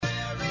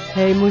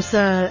Hey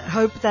Musa,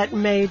 hope that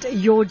made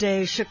your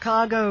day.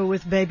 Chicago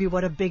with Baby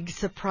What a Big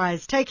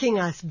Surprise, taking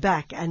us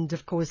back. And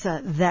of course,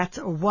 that's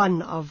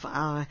one of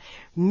our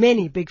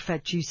many big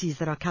fat juicies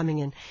that are coming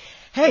in.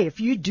 Hey, if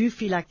you do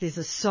feel like there's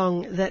a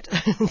song that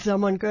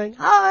someone going,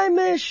 "Hi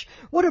Mish,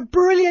 what a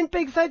brilliant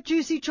big fat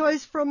juicy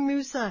choice from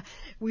Musa,"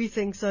 we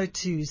think so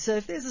too. So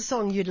if there's a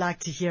song you'd like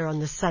to hear on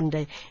this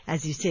Sunday,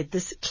 as you said,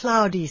 this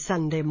cloudy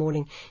Sunday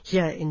morning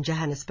here in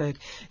Johannesburg,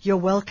 you're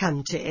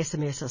welcome to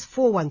SMS us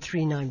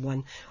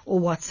 41391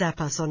 or WhatsApp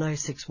us on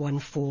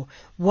 0614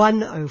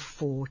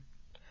 104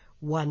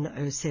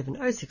 107,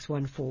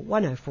 0614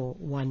 104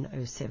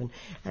 107.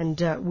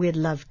 And we'd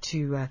love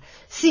to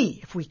see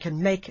if we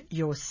can make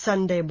your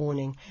Sunday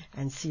morning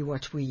and see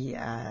what we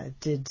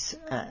did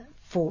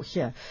for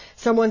here.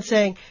 Someone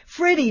saying,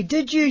 Freddie,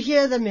 did you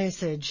hear the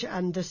message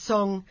and the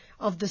song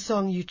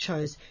you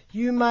chose?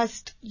 You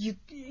must,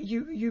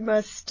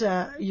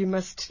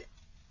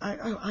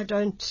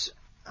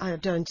 I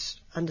don't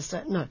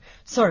understand. No,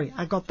 sorry,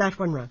 I got that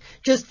one wrong.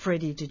 Just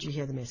Freddie, did you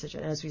hear the message?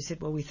 And as we said,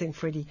 well, we think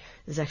Freddie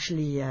is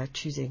actually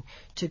choosing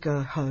to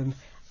go home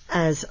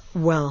as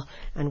well.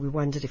 And we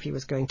wondered if he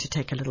was going to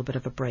take a little bit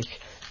of a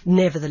break.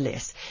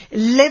 Nevertheless,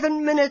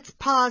 11 minutes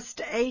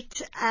past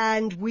 8,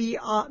 and we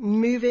are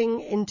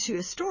moving into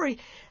a story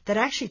that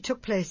actually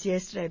took place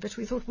yesterday, but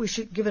we thought we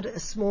should give it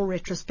a small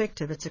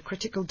retrospective. It's a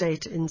critical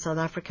date in South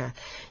Africa.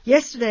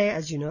 Yesterday,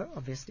 as you know,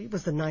 obviously,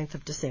 was the 9th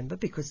of December,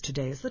 because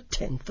today is the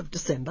 10th of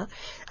December,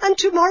 and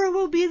tomorrow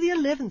will be the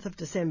 11th of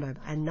December,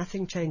 and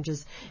nothing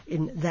changes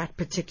in that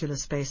particular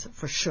space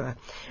for sure.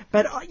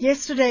 But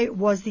yesterday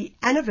was the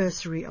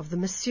anniversary of the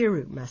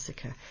Maseru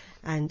Massacre,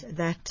 and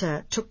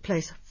that took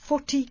place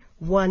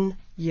 41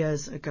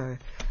 years ago.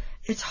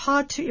 It's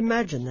hard to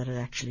imagine that it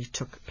actually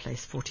took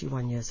place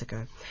 41 years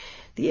ago.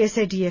 The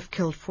SADF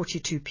killed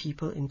 42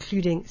 people,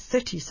 including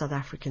 30 South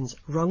Africans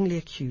wrongly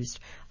accused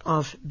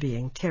of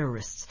being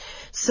terrorists.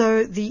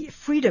 So the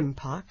Freedom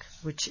Park,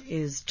 which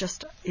is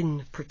just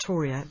in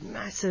Pretoria,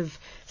 massive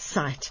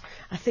site.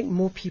 I think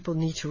more people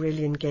need to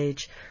really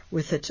engage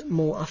with it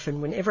more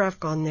often. Whenever I've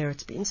gone there,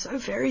 it's been so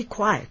very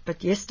quiet.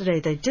 But yesterday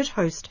they did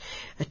host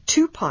a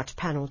 2-part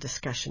panel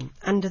discussion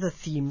under the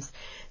themes: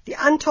 the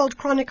untold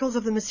chronicles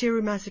of the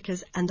Maseru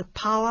massacres and the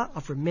power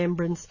of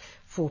remembrance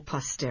for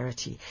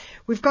posterity.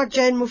 We've got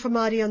Jane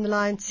Mufamadi on the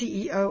line,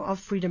 CEO of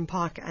Freedom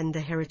Park and the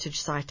Heritage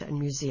Site and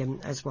Museum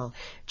as well.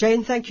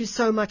 Jane, thank you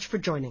so much for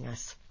joining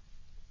us.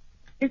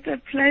 It's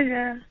a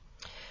pleasure.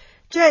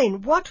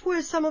 Jane, what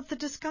were some of the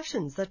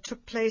discussions that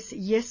took place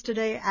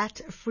yesterday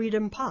at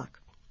Freedom Park?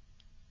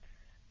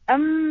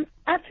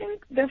 I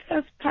think the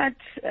first part,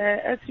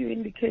 as you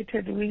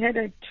indicated, we had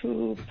a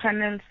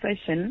 2-panel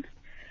session.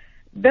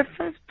 The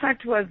first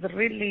part was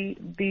really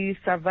the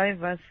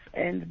survivors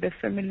and the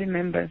family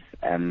members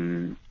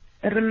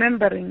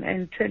remembering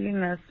and telling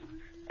us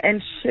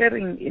and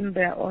sharing in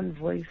their own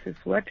voices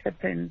what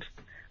happened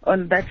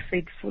on that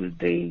fateful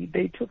day.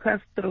 They took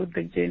us through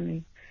the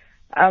journey.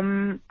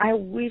 I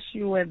wish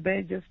you were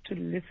there just to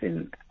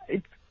listen.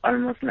 It's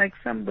almost like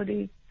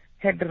somebody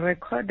had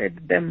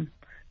recorded them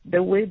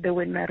the way they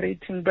were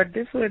narrating, but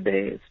these were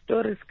the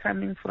stories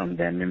coming from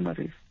their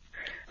memories.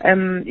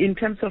 In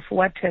terms of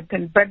what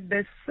happened. But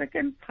the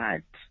second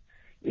part,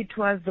 it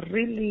was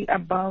really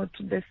about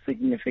the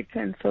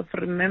significance of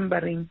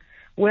remembering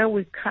where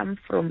we come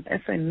from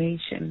as a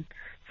nation,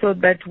 so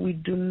that we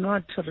do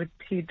not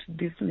repeat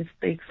these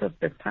mistakes of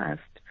the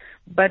past,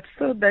 but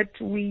so that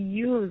we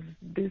use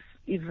these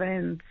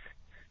events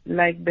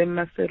like the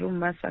Maseru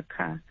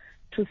Massacre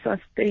to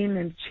sustain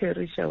and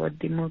cherish our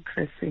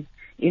democracy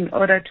in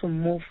order to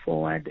move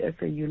forward as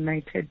a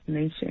united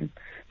nation.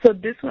 So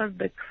this was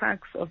the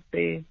crux of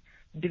the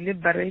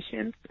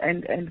deliberations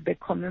and the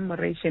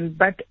commemoration.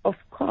 But of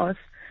course,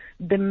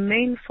 the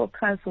main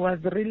focus was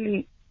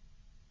really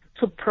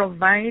to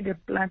provide a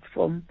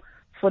platform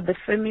for the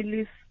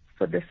families,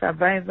 for the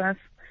survivors,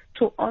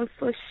 to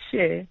also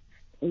share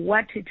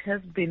what it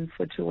has been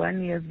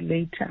 41 years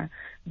later,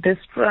 the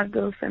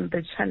struggles and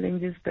the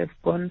challenges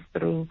they've gone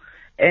through,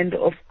 and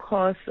of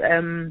course,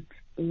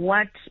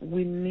 what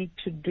we need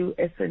to do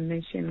as a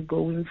nation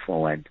going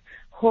forward,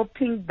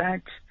 hoping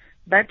that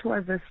that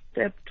was a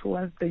step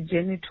towards the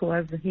journey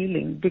towards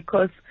healing,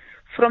 because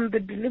from the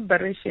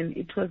deliberation,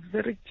 it was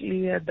very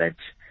clear that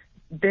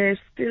there's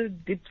still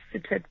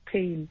deep-seated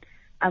pain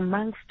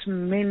amongst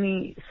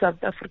many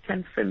South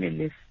African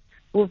families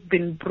who've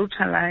been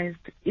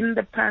brutalized in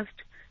the past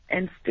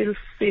and still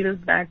feel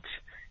that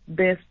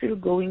they're still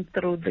going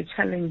through the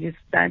challenges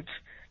that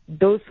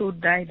those who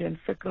died and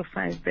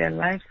sacrificed their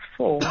lives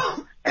for,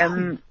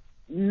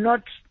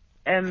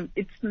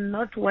 it's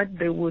not what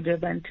they would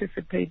have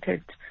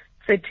anticipated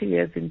 30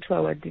 years into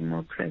our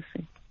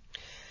democracy.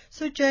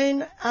 So,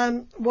 Jane,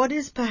 what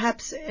is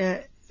perhaps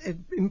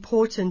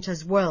important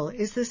as well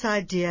is this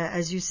idea,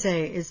 as you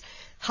say, is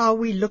how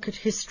we look at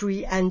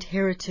history and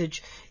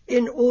heritage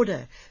in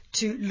order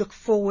to look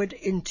forward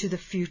into the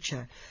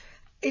future.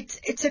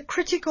 It's a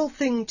critical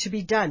thing to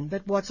be done,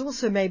 but what's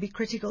also maybe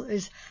critical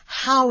is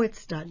how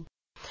it's done.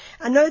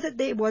 I know that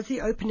there was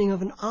the opening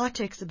of an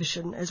art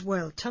exhibition as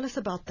well. Tell us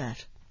about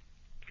that.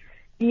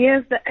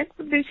 Yes, the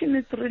exhibition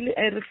is really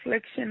a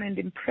reflection and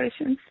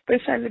impression,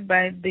 especially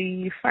by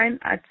the fine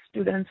arts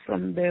students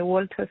from the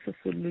Walter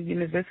Sisulu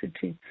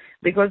University,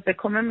 because the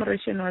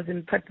commemoration was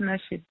in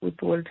partnership with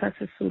Walter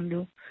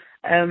Sisulu,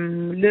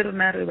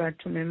 Liruna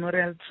Ribatu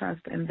Memorial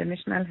Trust, and the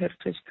National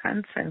Heritage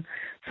Council.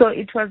 So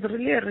it was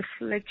really a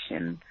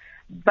reflection.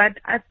 But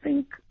I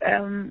think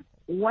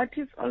what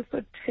is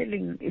also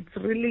telling, it's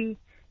really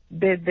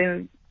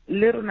the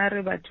Liruna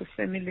Ribatu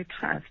Family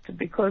Trust,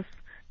 because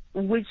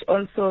which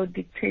also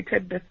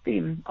dictated the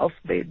theme of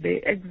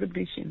the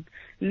exhibition.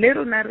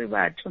 Liruna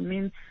Ribatu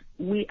means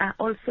we are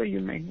also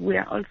human, we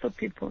are also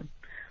people,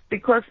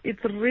 because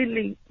it's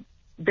really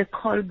the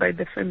call by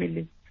the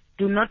family.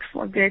 Do not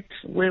forget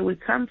where we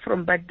come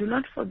from, but do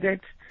not forget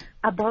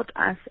about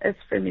us as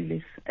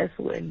families as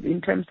well, in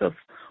terms of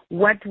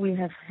what we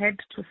have had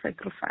to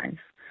sacrifice,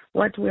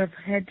 what we have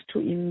had to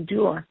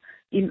endure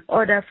in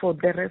order for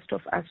the rest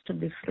of us to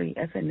be free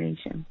as a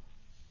nation.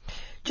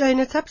 Jane,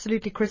 it's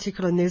absolutely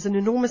critical, and there's an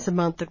enormous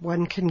amount that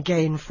one can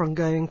gain from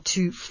going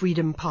to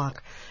Freedom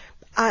Park.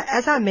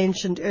 As I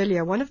mentioned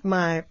earlier, one of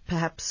my,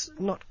 perhaps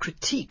not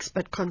critiques,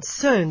 but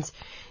concerns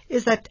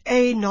is that,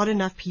 A, not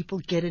enough people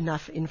get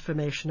enough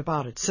information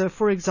about it. So,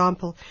 for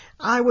example,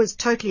 I was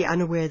totally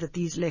unaware that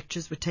these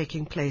lectures were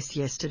taking place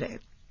yesterday.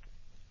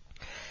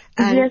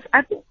 And yes,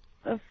 I think...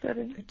 Oh,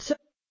 sorry. So,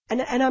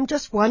 and I'm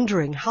just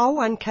wondering how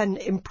one can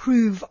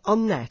improve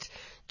on that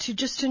to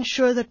just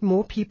ensure that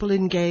more people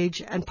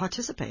engage and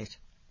participate.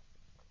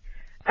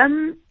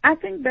 I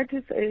think that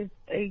is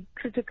a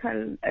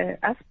critical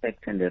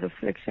aspect and a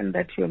reflection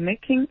that you're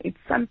making. It's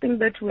something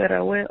that we're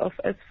aware of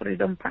as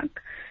Freedom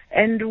Park,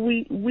 and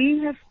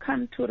we have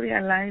come to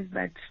realize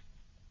that,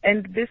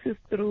 and this is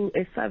through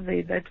a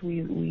survey that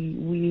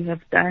we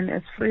have done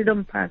as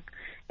Freedom Park,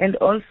 and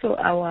also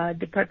our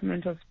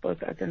Department of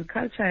Sports, Art and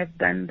Culture have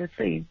done the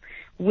same,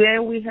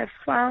 where we have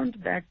found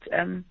that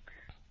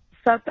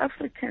South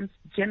Africans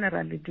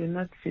generally do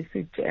not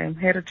visit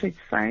heritage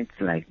sites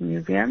like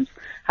museums.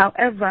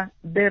 However,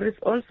 there is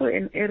also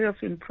an area of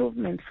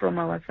improvement from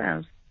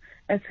ourselves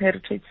as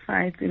heritage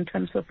sites in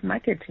terms of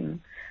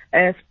marketing,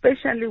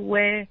 especially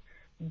where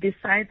the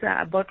sites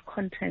are about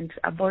content,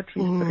 about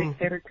history,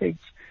 heritage,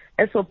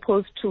 as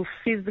opposed to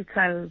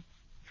physical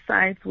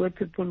sites where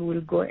people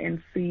will go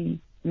and see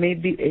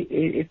maybe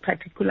a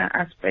particular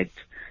aspect,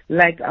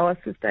 like our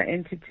sister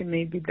entity,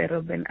 maybe the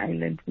Robben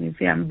Island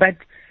Museum. But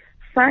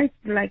sites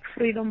like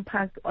Freedom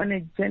Park, on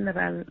a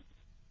general,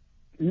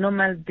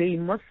 normal day,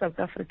 most South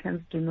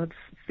Africans do not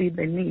see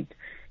the need.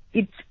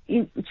 It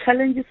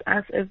challenges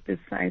us as the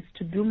sites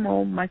to do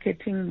more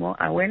marketing, more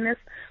awareness,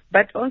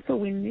 but also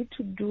we need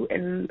to do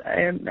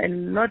a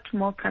lot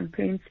more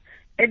campaigns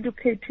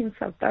educating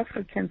South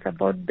Africans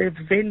about the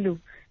value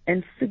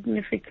and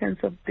significance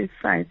of these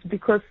sites,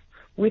 because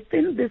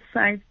within these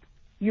sites,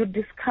 you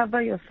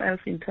discover yourself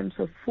in terms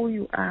of who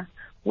you are,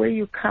 where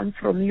you come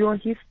from, your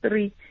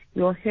history,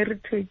 your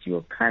heritage,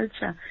 your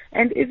culture,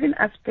 and even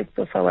aspects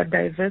of our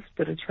diverse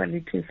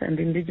spiritualities and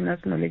indigenous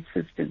knowledge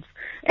systems.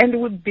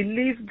 And we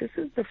believe this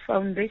is the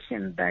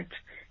foundation that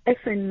as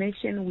a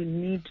nation we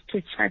need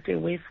to chart a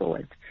way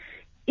forward.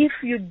 If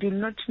you do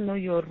not know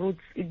your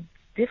roots, it's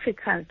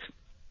difficult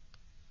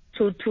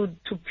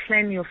to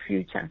plan your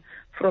future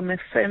from a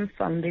firm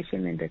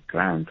foundation in the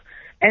ground.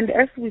 And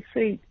as we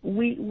say,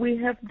 we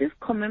have these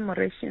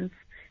commemorations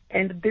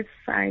and these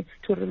sites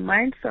to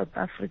remind South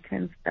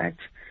Africans that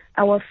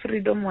our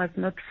freedom was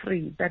not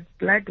free, that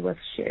blood was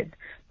shed.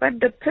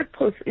 But the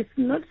purpose is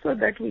not so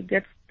that we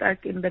get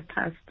stuck in the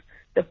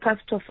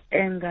past of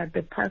anger,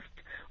 the past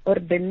or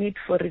the need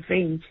for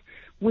revenge.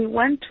 We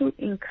want to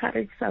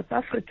encourage South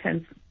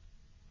Africans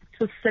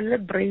to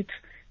celebrate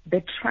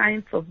the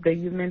triumph of the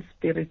human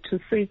spirit, to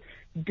say,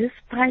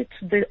 despite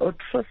the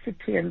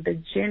atrocity and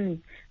the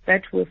journey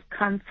that we've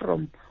come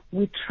from,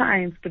 we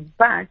triumphed,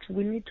 but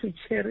we need to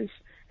cherish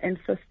and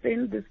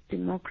sustain this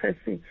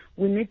democracy.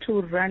 We need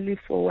to rally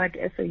forward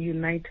as a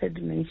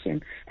united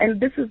nation. And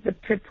this is the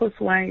purpose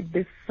why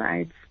these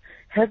sites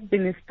have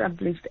been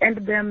established.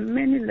 And there are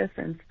many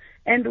lessons.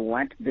 And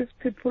what these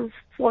people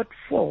fought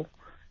for,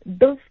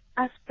 those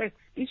aspects,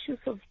 issues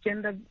of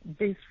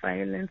gender-based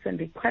violence and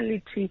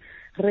equality,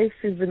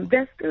 racism,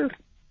 they're still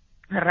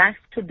right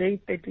today,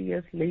 30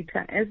 years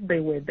later, as they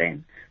were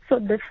then. So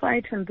the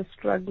fight and the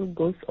struggle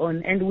goes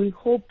on, and we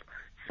hope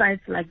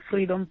sites like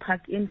Freedom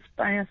Park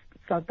inspire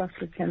South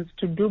Africans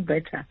to do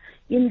better,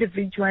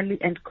 individually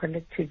and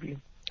collectively.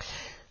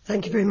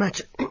 Thank you very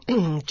much.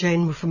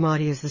 Jane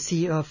Mufamadi is the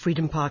CEO of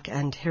Freedom Park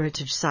and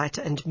Heritage Site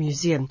and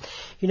Museum.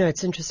 You know,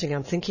 it's interesting.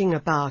 I'm thinking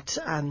about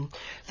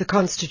the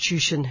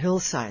Constitution Hill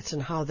sites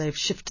and how they've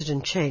shifted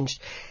and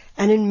changed.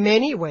 And in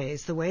many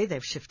ways, the way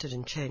they've shifted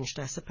and changed,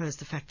 I suppose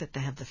the fact that they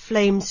have the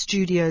Flame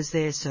studios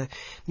there, so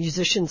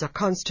musicians are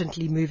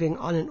constantly moving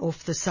on and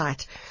off the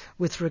site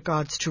with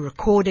regards to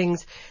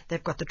recordings.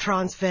 They've got the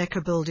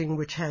Transwerker building,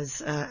 which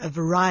has a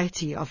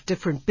variety of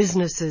different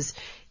businesses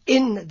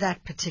in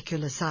that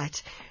particular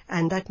site,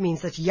 and that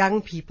means that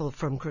young people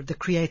from the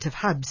creative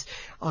hubs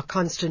are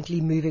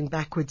constantly moving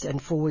backwards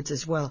and forwards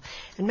as well.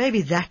 And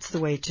maybe that's the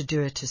way to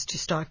do it, is to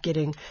start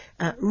getting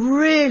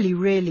really,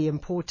 really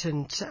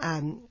important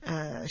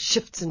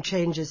shifts and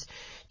changes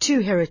to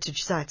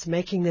heritage sites,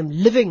 making them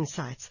living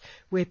sites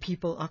where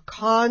people are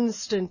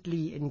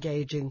constantly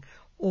engaging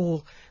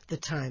all the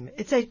time.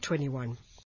 It's 8:21.